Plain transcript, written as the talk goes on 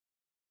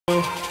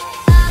What's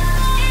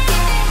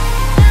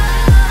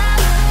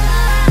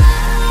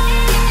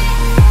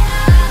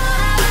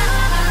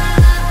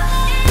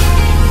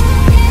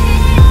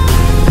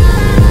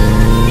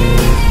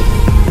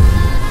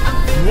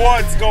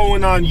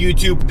going on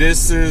YouTube?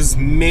 This is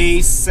May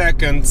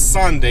 2nd,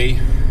 Sunday.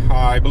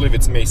 I believe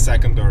it's May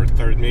 2nd or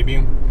 3rd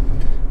maybe.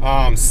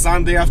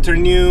 Sunday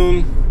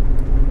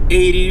afternoon,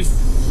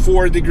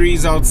 84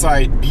 degrees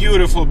outside.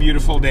 Beautiful,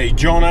 beautiful day.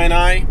 Jonah and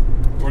I,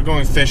 we're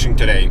going fishing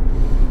today.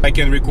 I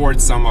can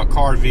record some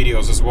car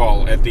videos as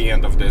well at the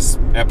end of this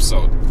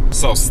episode.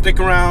 So stick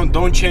around,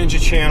 don't change the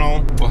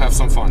channel. We'll have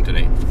some fun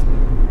today.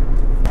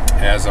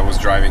 As I was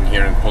driving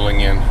here and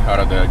pulling in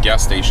out of the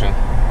gas station,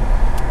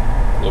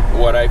 look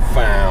what I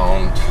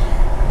found.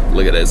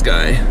 Look at this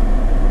guy.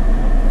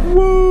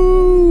 Woo!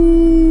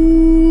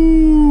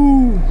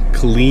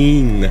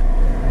 Clean.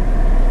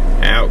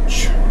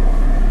 Ouch.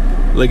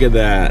 Look at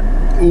that.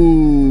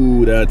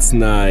 Ooh, that's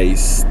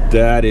nice.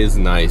 That is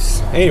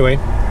nice. Anyway,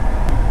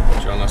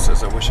 Jonah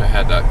says, I wish I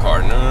had that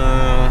car.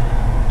 Nah.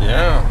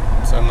 Yeah,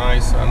 it's a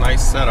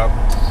nice setup.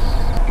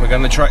 We're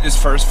gonna try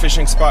this first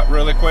fishing spot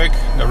really quick.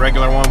 The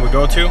regular one we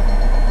go to.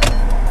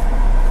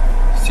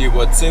 See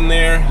what's in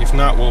there. If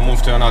not, we'll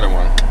move to another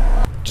one.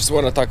 Just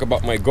want to talk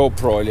about my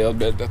GoPro a little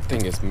bit. That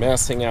thing is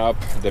messing up.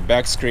 The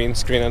back screen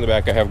on the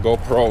back. I have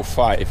GoPro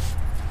 5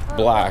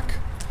 black.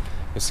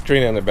 The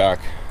screen on the back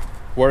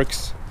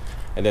works,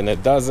 and then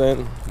it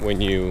doesn't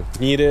when you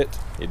need it.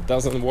 It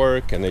doesn't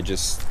work, and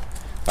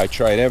I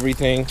tried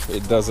everything.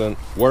 It doesn't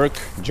work.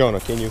 Jonah,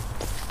 can you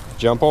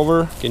jump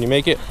over? Can you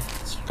make it?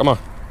 Come on.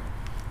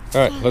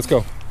 All right, let's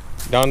go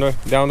down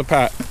the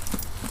path.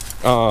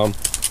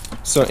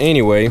 So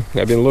anyway,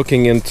 I've been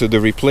looking into the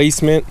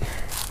replacement.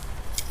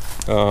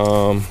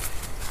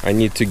 I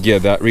need to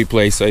get that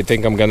replaced. I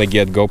think I'm gonna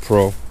get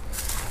GoPro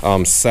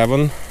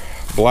 7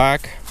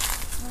 black.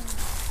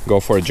 Go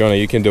for it, Jonah,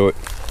 you can do it.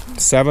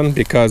 7,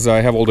 because I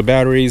have all the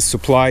batteries,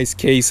 supplies,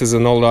 cases,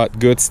 and all that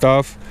good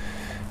stuff.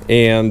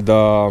 And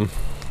I'll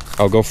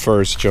go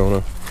first,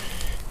 Jonah.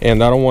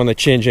 And I don't want to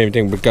change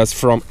anything, because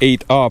from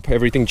 8 up,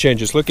 everything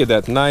changes. Look at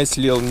that nice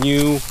little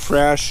new,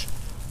 fresh,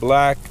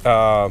 black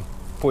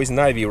poison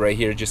ivy right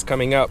here just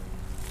coming up.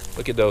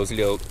 Look at those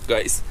little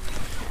guys.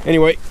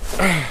 Anyway,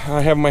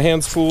 I have my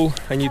hands full.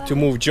 I need to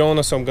move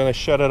Jonah, so I'm gonna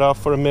shut it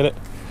off for a minute,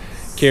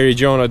 carry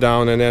Jonah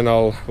down, and then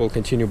we'll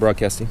continue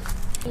broadcasting.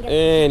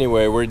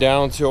 Anyway, we're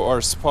down to our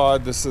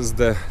spot. This is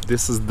the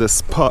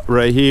spot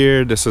right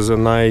here. This is a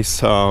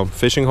nice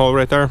fishing hole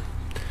right there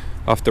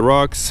off the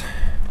rocks.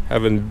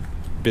 Haven't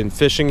been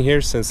fishing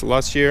here since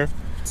last year,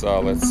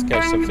 so let's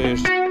catch some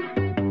fish.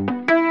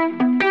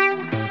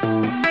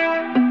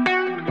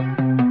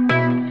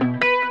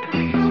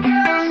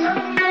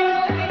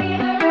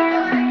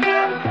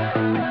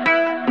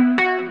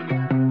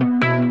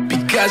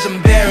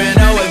 I'm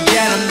paranoid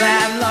again, I'm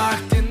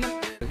landlocked in the...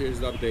 Here's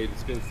the update.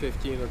 It's been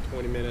 15 or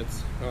 20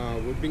 minutes.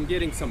 We've been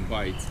getting some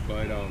bites,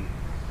 but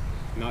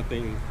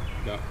nothing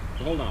that...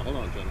 Hold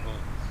on,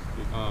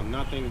 John.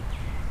 Nothing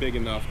big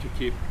enough to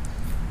keep.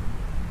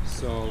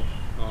 So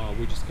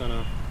we just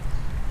gonna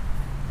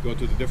go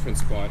to the different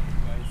spot.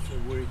 So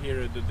we're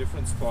here at the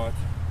different spot.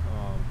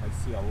 I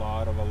see a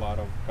lot of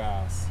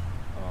bass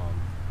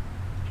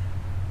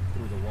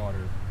through the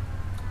water.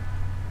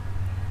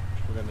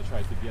 We're gonna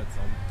try to get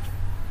some.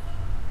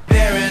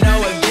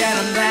 Paranoid again,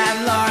 I'm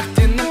landlocked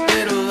in the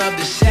middle of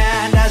the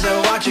sand as I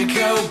watch it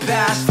go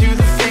past through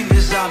the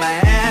fingers on my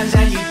hands.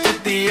 And you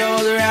took the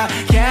old route,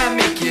 can't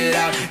make it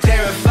out,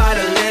 terrified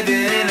of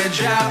living in a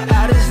drought.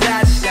 How does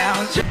that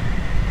sound?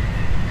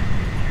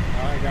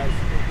 Alright guys,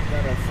 we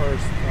got our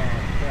first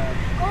crab.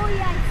 Oh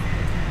yeah.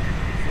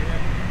 See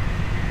it?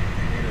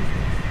 What is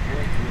this?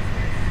 What is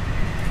this?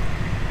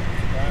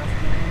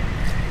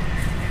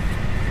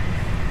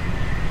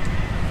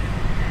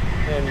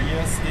 And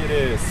yes, it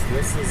is.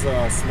 This is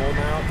a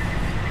smallmouth.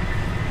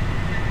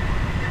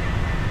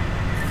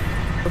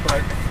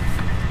 But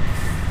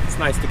it's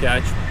nice to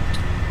catch.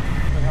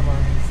 We have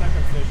our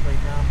second fish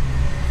right now.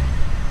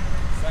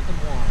 Second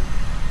one.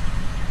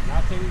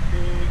 Nothing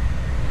big,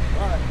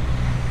 but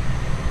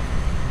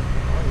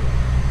oh yeah.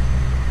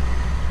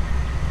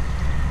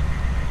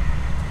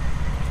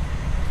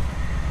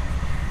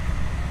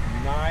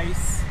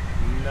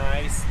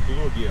 Nice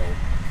bluegill.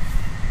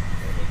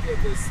 Let me get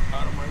this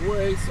out of my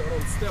way so I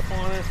don't step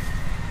on it.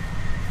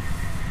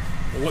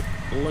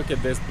 Look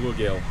at this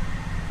bluegill.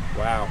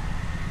 Wow,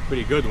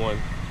 pretty good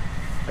one.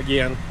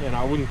 Again,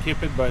 I wouldn't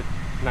keep it, but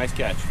nice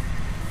catch.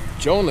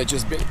 Jonah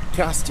just been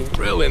casting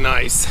really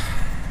nice.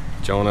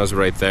 Jonah's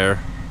right there.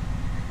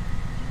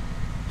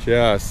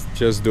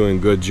 Just doing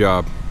good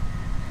job.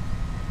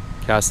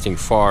 Casting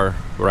far,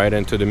 right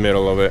into the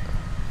middle of it.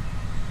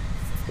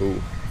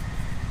 Ooh.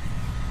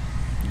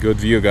 Good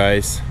view,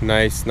 guys.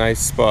 Nice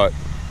spot.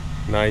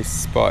 Nice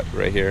spot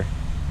right here.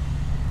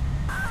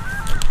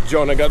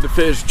 Jonah got the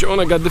fish.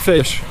 Jonah got the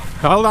fish.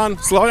 Hold on.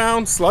 Slow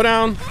down. Slow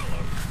down.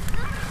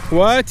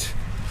 What?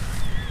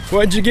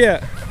 What'd you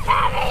get?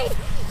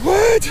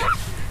 What?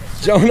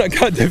 Jonah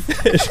got the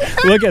fish.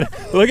 Look at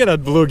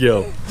that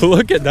bluegill.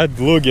 Look at that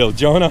bluegill,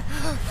 Jonah.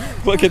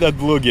 Look at that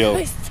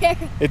bluegill.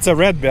 It's a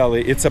red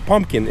belly. It's a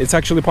pumpkin. It's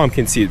actually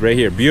pumpkin seed right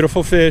here.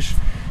 Beautiful fish.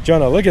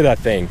 Jonah, look at that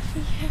thing.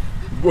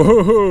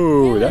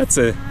 Whoa, that's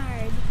a...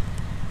 Hard.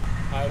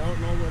 I don't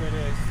know what it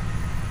is,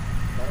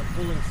 but I'm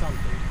pulling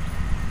something.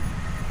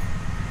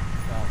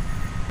 So,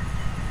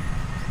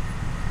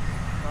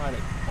 got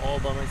it all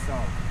by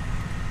myself.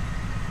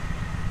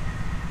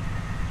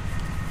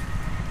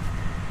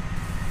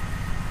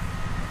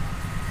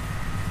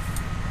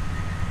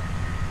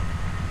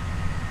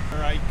 All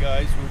right,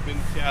 guys, we've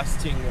been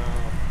casting a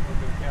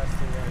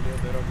little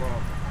bit of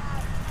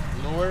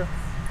lure,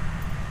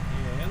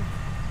 and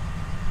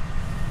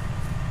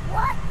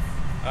What?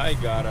 I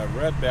got a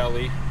red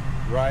belly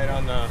right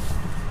on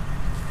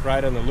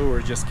the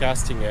lure, just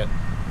casting it.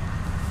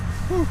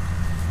 Whew.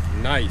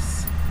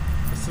 Nice.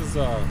 This is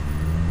a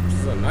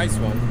nice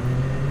one.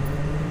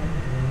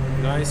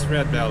 Nice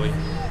red belly.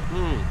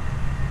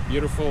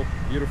 Beautiful,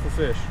 beautiful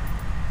fish.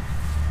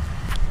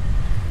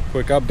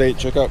 Quick update,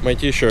 check out my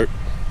t-shirt.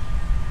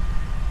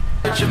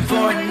 Searching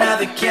for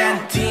another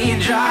canteen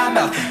drum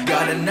out.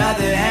 Got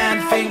another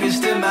hand, fingers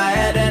to my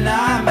head and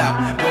I'm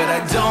out. But I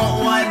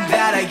don't want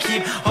that, I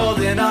keep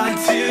holding on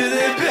to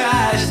the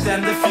past,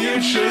 and the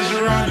future's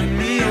running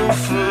me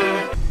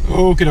over.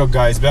 Okay,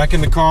 guys, back in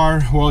the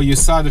car. Well, you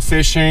saw the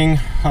fishing.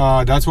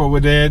 That's what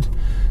we did.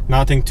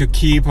 Nothing to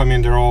keep. I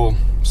mean, they're all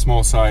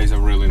small size,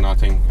 and really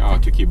nothing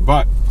to keep.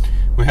 But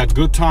we had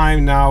good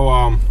time.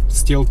 Now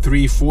still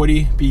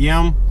 3:40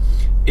 p.m.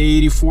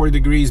 84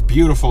 degrees,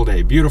 beautiful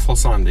day, beautiful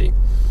Sunday.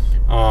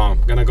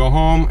 Gonna go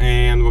home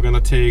and we're gonna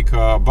take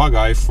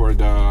Bugeye for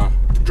the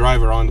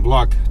drive around the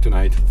block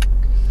tonight.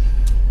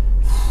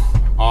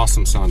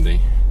 Awesome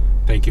Sunday.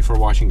 Thank you for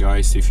watching,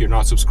 guys. If you're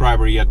not a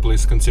subscriber yet,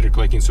 please consider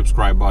clicking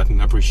subscribe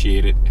button.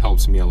 Appreciate it,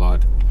 helps me a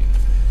lot.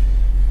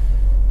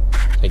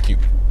 Thank you.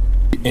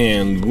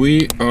 And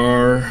we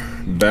are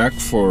back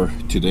for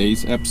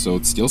today's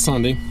episode. Still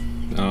Sunday.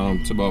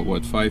 It's about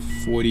what,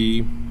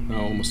 5:40,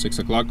 almost 6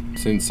 o'clock.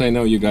 Since I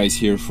know you guys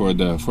here for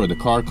the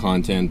car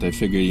content, I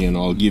figure, you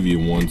know, I'll give you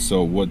one.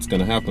 So what's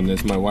gonna happen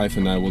is my wife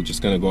and I will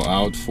just gonna go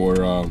out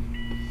for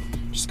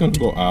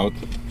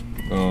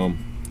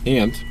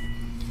and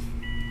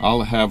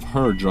I'll have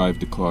her drive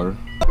the car.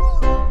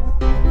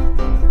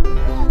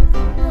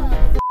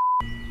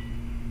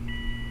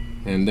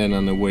 And then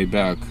on the way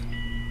back,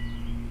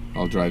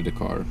 I'll drive the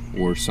car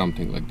or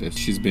something like this.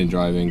 She's been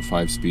driving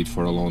 5-speed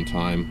for a long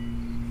time.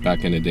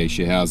 Back in the day,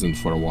 she hasn't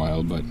for a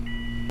while, but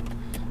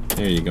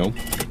there you go.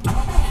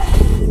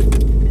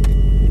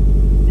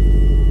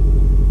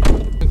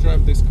 I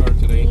drive this car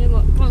today. You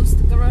look close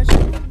to the garage. You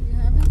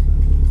have it?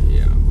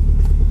 Yeah.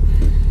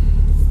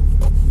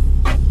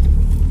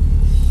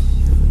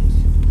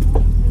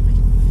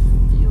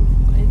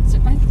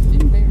 I'm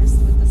embarrassed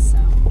with the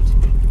sound.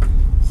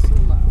 So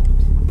loud.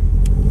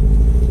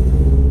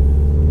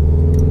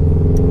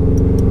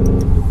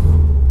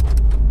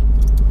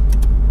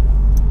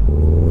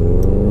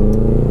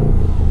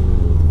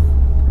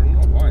 I don't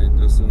know why it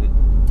doesn't.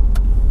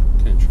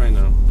 Okay, try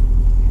now.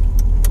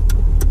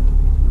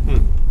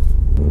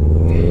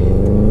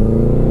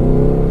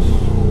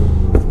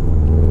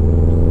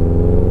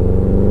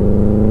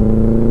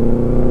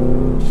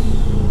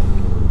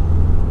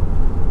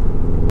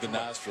 The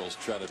nostrils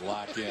try to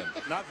lock in.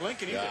 Not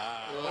blinking either.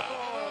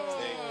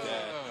 Take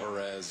that,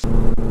 Perez.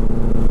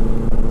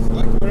 It's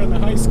like we're in the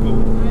high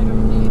school. I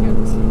don't need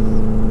it.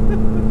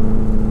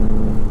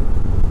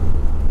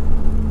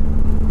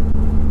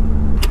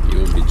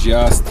 You'll be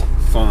just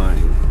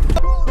fine.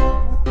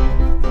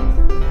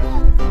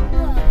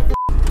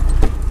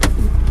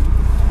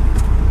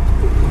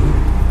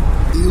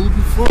 You'll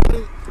be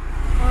fine.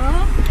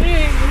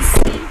 Okay, we'll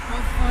see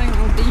how fine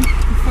it'll be. I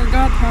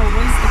forgot how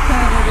was the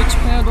pedal, which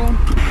pedal.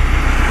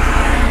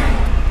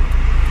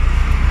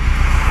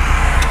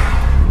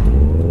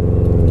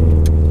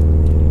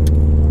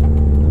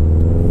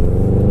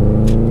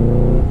 You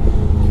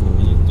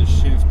need to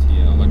shift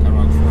here, like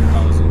around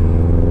 4,000.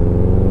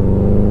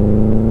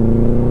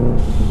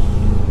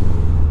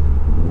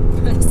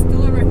 I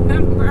still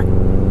remember.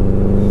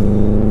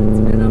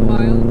 It's been a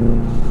while.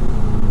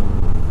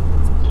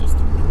 Close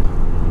to it.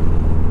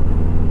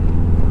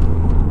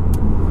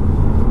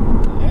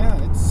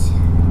 Yeah, it's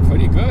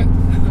pretty good.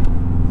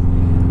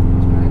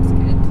 Drives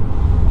good.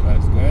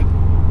 Drives good.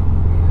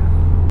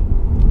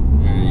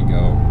 There you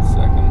go.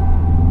 Second.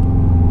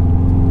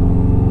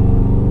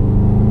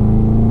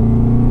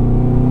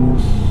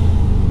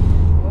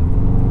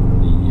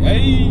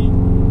 Yay!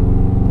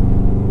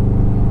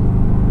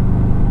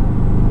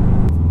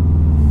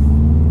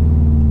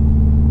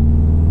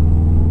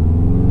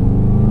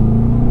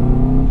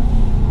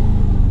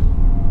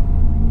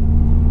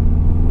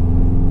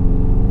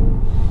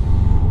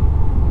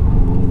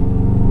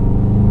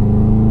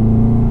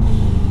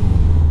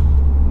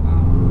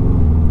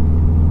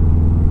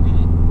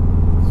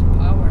 It's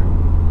power.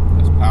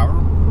 That's power.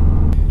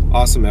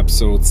 Awesome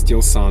episode.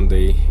 Still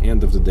Sunday,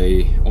 end of the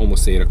day,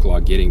 almost 8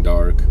 o'clock, getting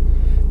dark.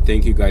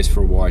 Thank you guys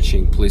for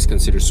watching. Please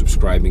consider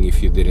subscribing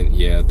if you didn't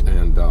yet,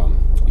 and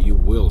you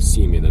will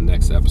see me in the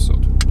next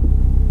episode.